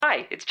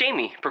Hi, it's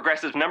Jamie,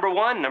 Progressive's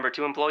 #1,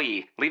 #2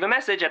 employee. Leave a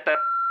message at the...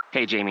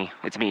 Hey, Jamie,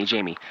 it's me,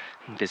 Jamie.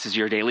 This is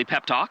your daily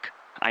pep talk.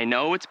 I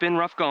know it's been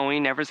rough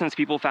going ever since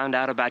people found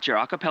out about your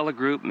a cappella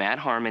group, Mad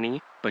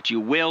Harmony, but you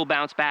will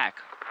bounce back.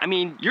 I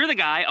mean, you're the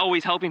guy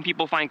always helping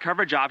people find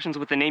coverage options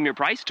with the Name Your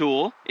Price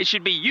tool. It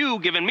should be you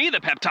giving me the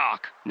pep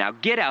talk. Now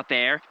get out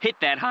there, hit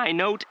that high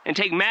note, and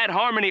take Mad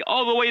Harmony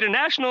all the way to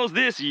nationals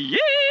this year!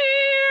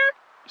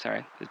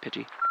 Sorry, it's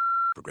pitchy.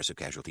 Progressive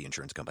Casualty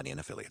Insurance Company and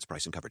Affiliates.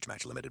 Price and coverage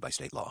match limited by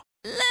state law.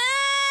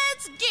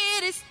 Let's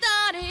get it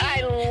started.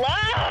 I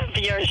love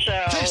your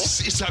show.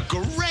 This is a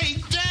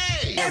great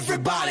day.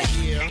 Everybody,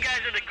 You guys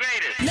are the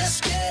greatest.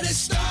 let's get it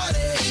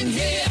started in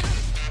here.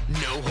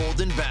 No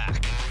holding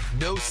back.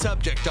 No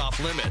subject off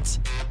limits.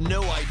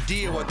 No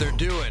idea what they're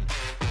doing.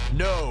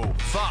 No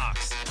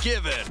Foxx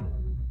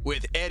Given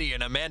with Eddie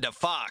and Amanda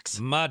Foxx.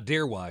 My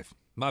dear wife,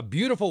 my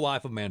beautiful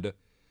wife, Amanda,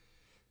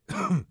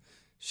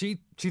 she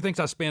thinks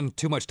I spend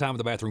too much time in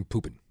the bathroom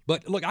pooping.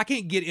 But look, I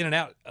can't get in and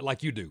out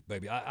like you do,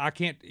 baby. I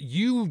can't.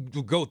 You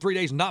go 3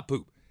 days and not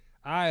poop.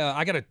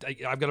 I've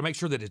got to make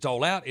sure that it's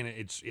all out and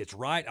it's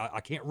right. I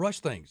can't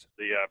rush things.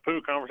 The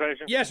poo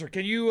conversation? Yes, sir.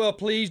 Can you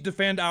please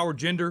defend our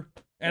gender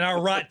and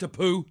our right to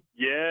poo?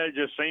 Yeah, it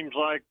just seems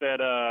like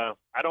that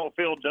I don't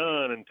feel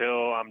done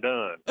until I'm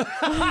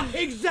done.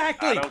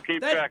 Exactly. I don't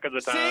keep track of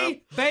the time.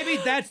 See, baby,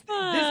 that's this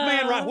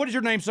man right. What is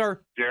your name,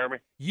 sir? Jeremy?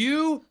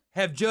 You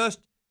have just...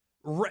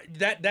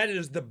 That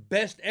is the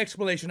best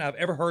explanation I've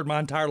ever heard in my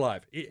entire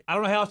life. I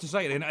don't know how else to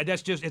say it, and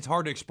that's just, it's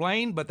hard to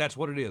explain, but that's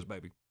what it is,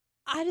 baby.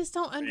 I just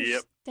don't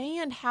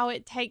understand how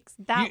it takes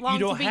that long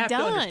to be done. You don't have to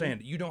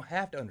understand it. You don't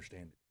have to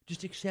understand it.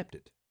 Just accept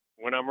it.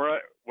 When I'm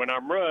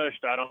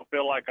rushed, I don't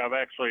feel like I've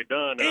actually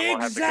done, and I'm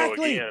going to have to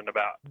go again in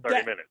about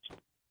 30 minutes.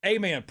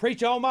 Amen.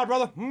 Preach on, my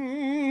brother.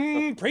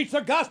 Preach the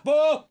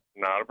gospel.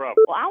 Not a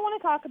problem. Well, I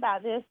want to talk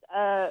about this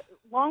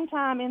long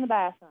time in the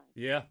bathroom.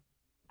 Yeah.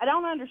 I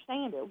don't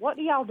understand it. What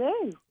do y'all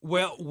do?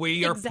 Well,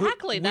 we are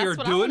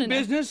doing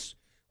business.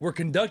 We're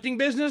conducting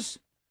business.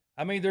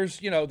 I mean,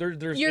 there's You're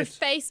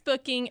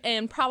Facebooking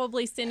and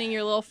probably sending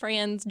your little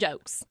friends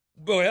jokes.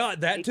 Well,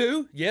 that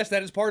too. Yes,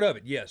 that is part of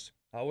it. Yes,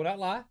 I will not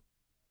lie.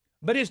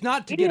 But it's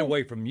not to get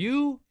away from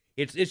you.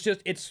 It's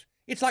just it's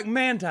like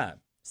man time.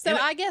 So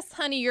I guess,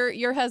 honey,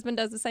 your husband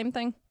does the same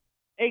thing.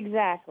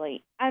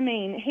 Exactly. I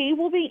mean, he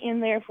will be in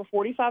there for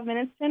 45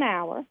 minutes to an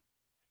hour.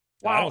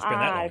 I don't spend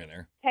that long in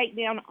there. Take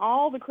down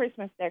all the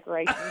Christmas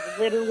decorations.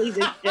 Literally,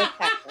 this just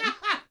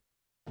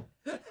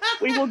happened.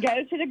 We will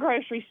go to the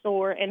grocery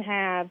store and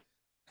have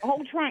a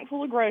whole trunk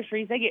full of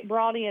groceries. They get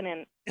brought in,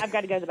 and I've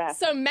got to go to the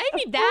bathroom. So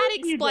maybe that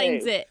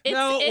explains it.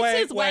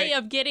 It's his way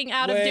of getting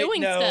out of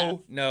doing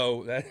stuff.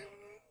 No, okay,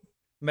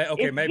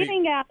 it's maybe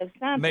getting out of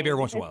something. Maybe every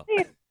once in a while.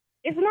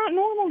 It's not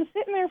normal to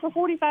sit in there for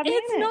 45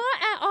 minutes. It's not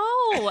at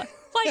all.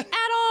 Like,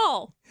 at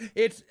all.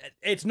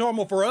 It's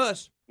normal for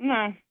us.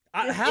 No.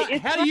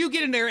 How do you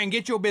get in there and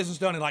get your business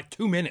done in like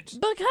 2 minutes?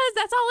 Because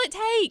that's all it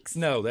takes.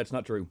 No, that's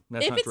not true.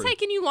 If it's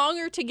taking you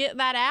longer to get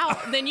that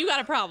out, then you got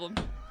a problem.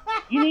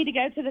 You need to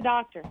go to the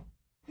doctor.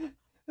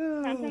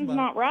 Something's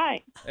not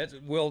right.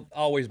 We'll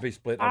always be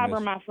split on Fiber,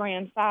 this. my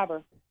friend,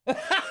 fiber. At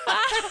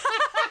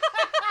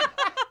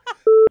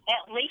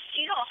least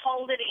you don't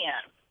hold it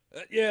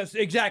in. Yes,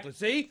 exactly.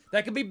 See?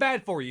 That could be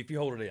bad for you if you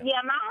hold it in.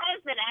 Yeah, my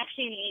husband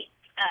actually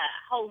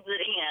holds it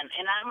in,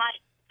 and I'm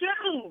like,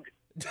 dude.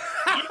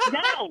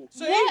 No.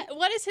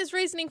 What is his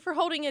reasoning for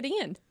holding it in? He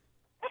don't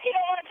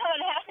want to come in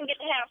the house and get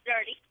the house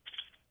dirty.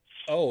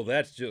 Oh,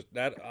 that's just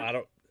that. I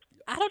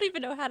don't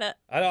even know how to.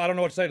 I don't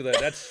know what to say to that.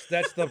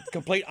 That's the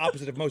complete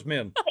opposite of most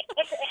men. I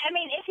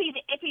mean, if he's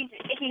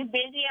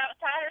busy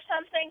outside or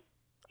something.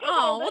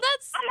 Oh, well,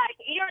 that's. I'm like,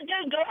 you're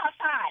a dude. Go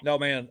outside. No,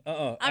 man.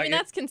 I mean,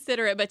 that's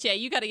considerate, but yeah,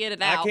 you got to get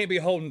it out. I can't be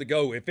holding to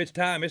go. If it's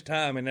time, it's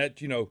time, and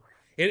that you know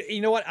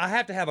what? I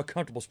have to have a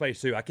comfortable space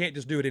too. I can't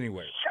just do it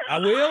anywhere.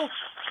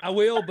 I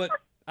will, but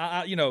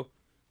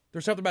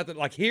there's something about that.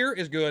 Like here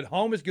is good,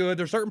 home is good.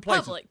 There's certain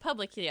places.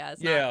 Public, yeah.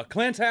 Yeah,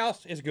 Clint's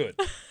house is good.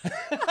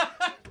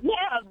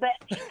 Yeah, but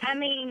I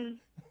mean,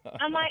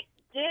 I'm like,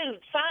 dude.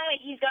 Finally,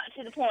 he's gotten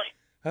to the point.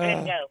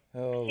 Let's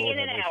go. See you in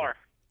an hour.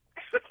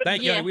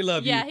 Thank you, honey. We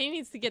love you. Yeah, he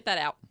needs to get that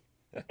out.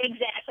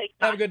 Exactly.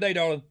 Have a good day,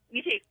 darling.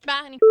 You too.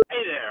 Bye, honey.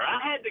 Hey there. I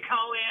had to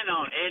call in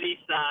on Eddie's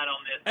side on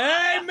this.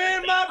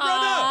 Amen, my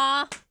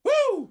brother.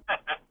 Woo!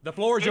 The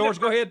floor is yours.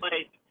 Go ahead.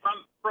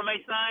 From a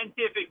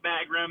scientific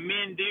background,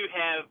 men do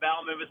have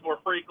bowel movements more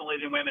frequently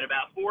than women,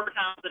 about 4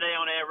 times a day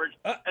on average,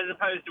 as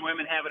opposed to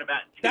women having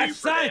about 2 That's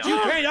per science. day.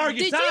 You can't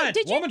argue science.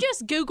 Did you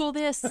just Google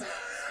this?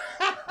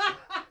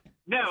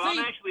 No, I'm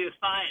actually a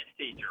science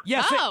teacher.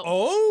 Yes.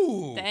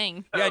 Oh.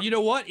 Dang. Yeah, you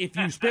know what? If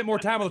you spent more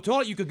time on the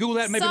toilet, you could Google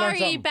that and maybe learn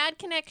something. Sorry, bad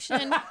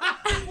connection.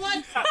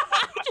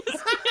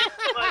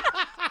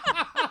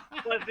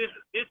 Plus,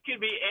 this could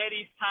be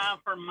Eddie's time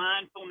for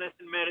mindfulness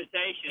and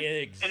meditation.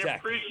 Exactly. And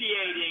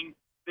appreciating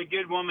the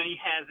good woman he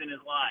has in his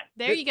life.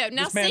 There you go.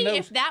 Now, see,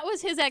 if that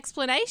was his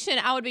explanation,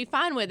 I would be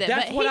fine with it.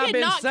 That's but what he I've did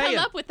been not saying.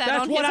 come up with that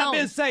That's on his what own. I've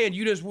been saying.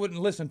 You just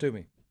wouldn't listen to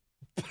me.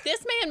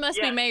 This man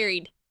must be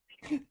married.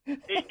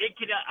 it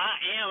could.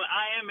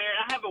 I am married.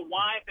 I have a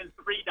wife and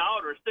 3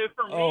 daughters. So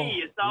for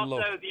me, it's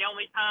also the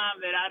only time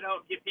that I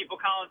don't get people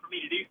calling for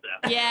me to do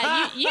so.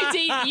 Yeah,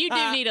 you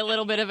do need a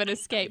little bit of an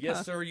escape. Yes,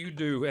 huh? sir, you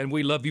do, and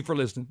we love you for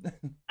listening.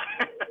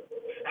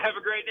 Have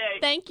a great day.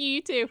 Thank you.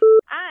 You too.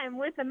 I am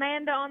with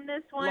Amanda on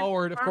this one.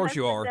 Lord, of course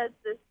you are. Does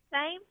the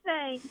same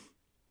thing,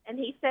 and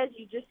he says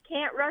you just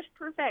can't rush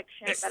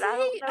perfection. But I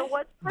don't know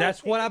what's perfect.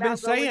 That's what I've been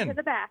saying. To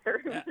the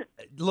bathroom.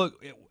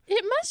 Look,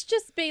 it must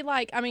just be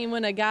like, I mean,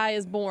 when a guy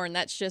is born,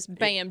 that's just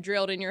bam,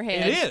 drilled in your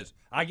head. It is.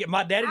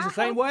 My daddy's the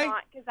same way.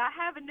 Because I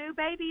have a new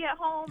baby at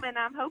home, and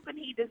I'm hoping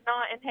he does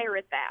not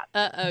inherit that.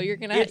 Uh-oh, you're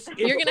gonna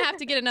have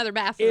to get another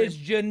bathroom. It's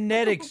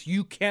genetics.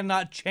 You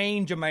cannot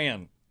change a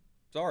man.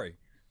 Sorry.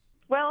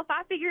 Well, if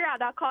I figure it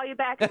out, I'll call you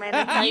back, Amanda.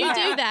 You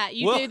do that.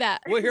 You do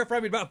that. We'll hear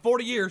from you in about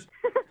 40 years.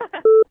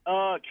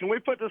 Can we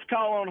put this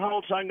call on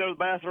hold so I can go to the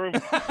bathroom?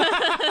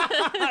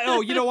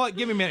 Oh, you know what?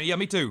 Give me a minute. Yeah,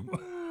 me too.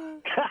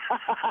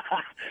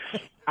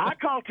 I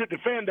call to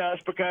defend us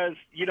because,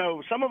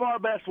 some of our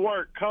best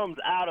work comes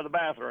out of the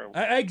bathroom.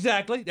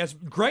 Exactly. That's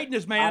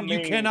greatness, man. You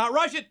cannot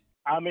rush it.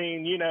 I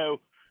mean,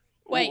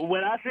 Wait,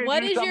 when I send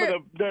you some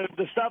of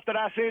the stuff that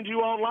I send you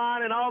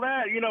online and all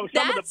that,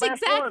 some of the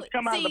best ones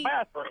come out of the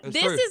bathroom.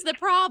 This is the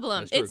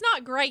problem. It's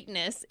not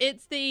greatness.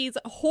 It's these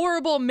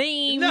horrible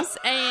memes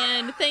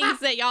and things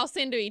that y'all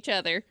send to each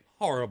other.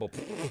 Horrible.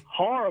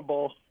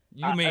 Horrible?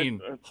 You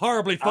mean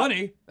horribly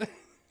funny?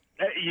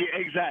 Yeah,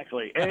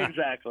 exactly.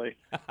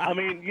 I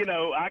mean,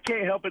 I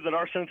can't help it that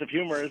our sense of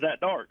humor is that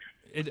dark.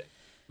 It's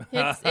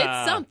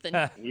something.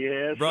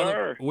 Yes, brother,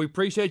 sir. We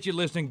appreciate you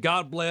listening.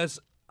 God bless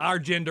our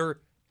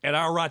gender and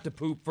our right to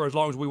poop for as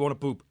long as we want to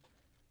poop.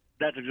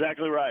 That's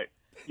exactly right.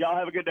 Y'all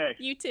have a good day.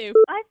 You too.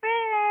 Bye,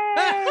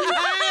 friends.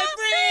 Hi,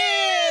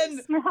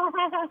 friends.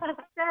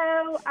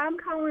 So I'm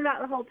calling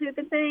about the whole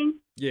pooping thing.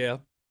 Yeah.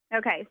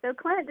 Okay, so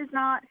Clint does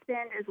not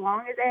spend as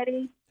long as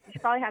Eddie. You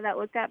should probably have that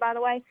looked at, by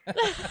the way.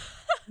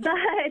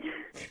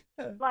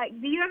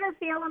 But, do you ever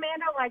feel,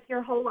 Amanda, like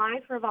your whole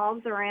life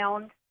revolves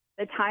around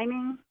the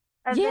timing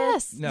of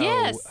this? No.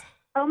 Yes.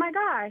 Oh, my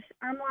gosh.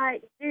 I'm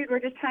like, dude,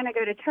 we're just trying to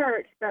go to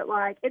church, but,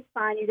 it's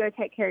fine. You go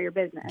take care of your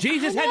business.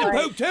 Jesus had to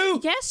poop, too?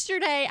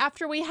 Yesterday,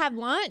 after we had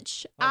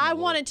lunch, I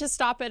wanted to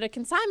stop at a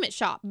consignment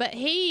shop, but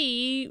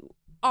he,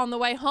 on the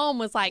way home,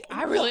 was like,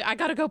 I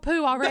got to go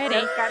poo already.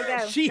 Gotta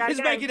go. She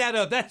is making that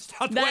up. That's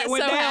not the way it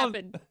went down.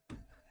 Happened.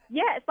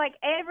 Yeah, it's like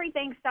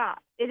everything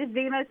stops. It is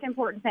the most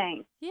important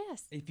thing.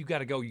 Yes. If you got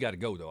to go, you got to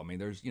go, though. I mean,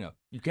 there's, you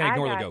can't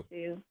ignore the go.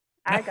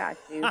 I got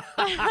you.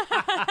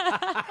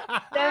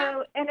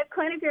 So, and if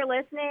Clint, if you're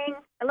listening,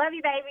 I love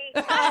you, baby.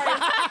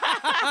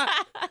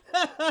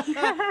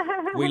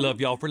 We love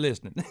y'all for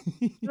listening.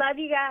 Love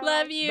you guys.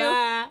 Love you.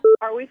 Bye.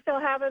 Are we still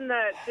having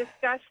the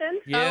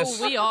discussion? Yes.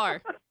 Oh, we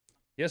are.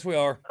 Yes, we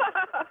are.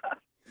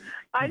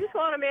 I just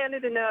want Amanda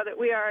to know that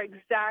we are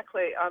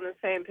exactly on the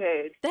same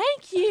page.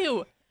 Thank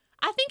you.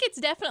 I think it's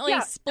definitely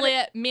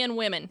split men,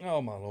 women.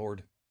 Oh, my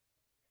Lord.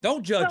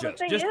 Don't judge us.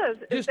 The thing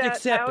is that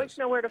accept I always us.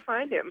 know where to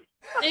find him.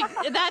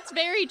 That's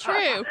very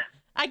true.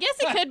 I guess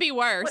it could be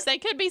worse. They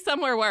could be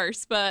somewhere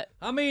worse, but...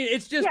 I mean,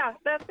 it's just... Yeah,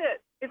 that's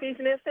it. If he's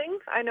missing,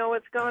 I know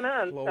what's going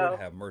on. Lord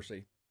have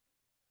mercy.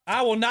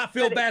 I will not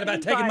feel bad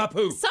about taking my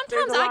poo.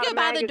 Sometimes I go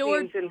by the door...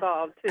 There's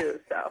involved, too,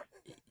 so...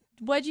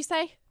 What'd you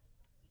say?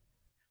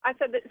 I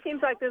said that it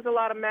seems like there's a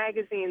lot of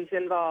magazines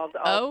involved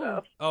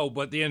also. Oh,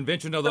 but the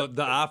invention of the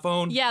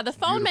iPhone? Yeah, the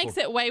phone makes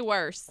it way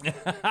worse.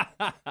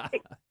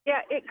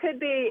 It could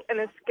be an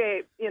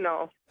escape,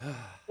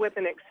 with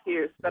an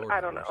excuse, but Lord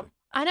I don't know.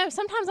 I know.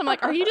 Sometimes I'm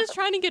like, are you just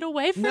trying to get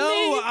away from me?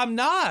 No, I'm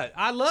not.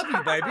 I love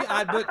you, baby.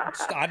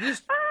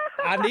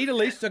 I need at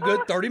least a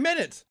good 30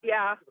 minutes.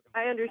 Yeah,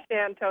 I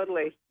understand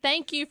totally.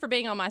 Thank you for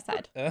being on my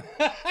side.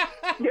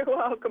 You're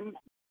welcome.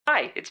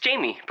 Hi, it's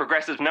Jamie,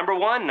 Progressive #1,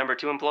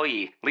 #2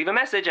 employee. Leave a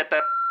message at the...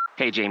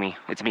 Hey, Jamie,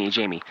 it's me,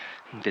 Jamie.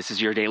 This is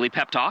your daily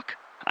pep talk.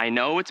 I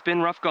know it's been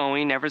rough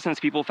going ever since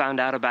people found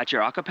out about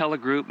your a cappella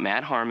group,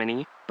 Mad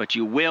Harmony, but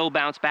you will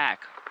bounce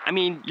back. I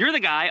mean, you're the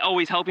guy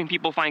always helping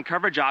people find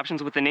coverage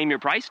options with the Name Your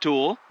Price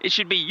tool. It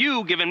should be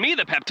you giving me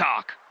the pep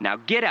talk. Now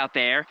get out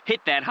there,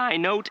 hit that high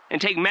note, and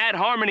take Mad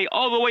Harmony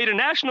all the way to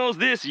nationals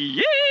this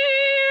year!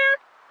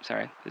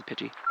 Sorry, it's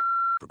pitchy.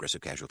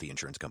 Progressive Casualty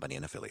Insurance Company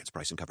and Affiliates.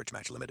 Price and coverage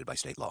match limited by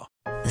state law.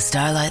 The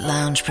Starlight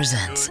Lounge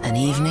presents an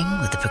evening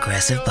with the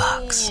Progressive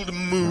Box. Old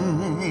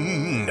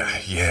moon,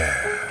 yeah.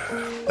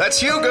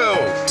 That's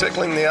Hugo,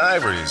 tickling the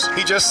ivories.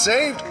 He just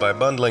saved by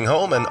bundling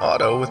home and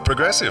auto with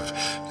Progressive.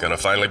 Gonna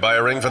finally buy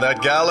a ring for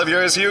that gal of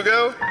yours,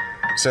 Hugo?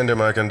 Send her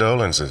my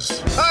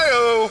condolences.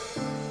 Hi-oh!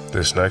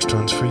 This next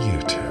one's for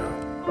you two.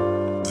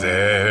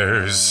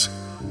 There's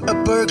a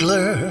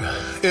burglar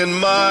in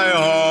my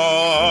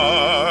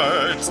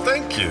heart.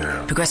 Thank you.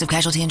 Progressive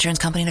Casualty Insurance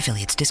Company and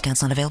Affiliates.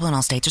 Discounts not available in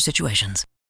all states or situations.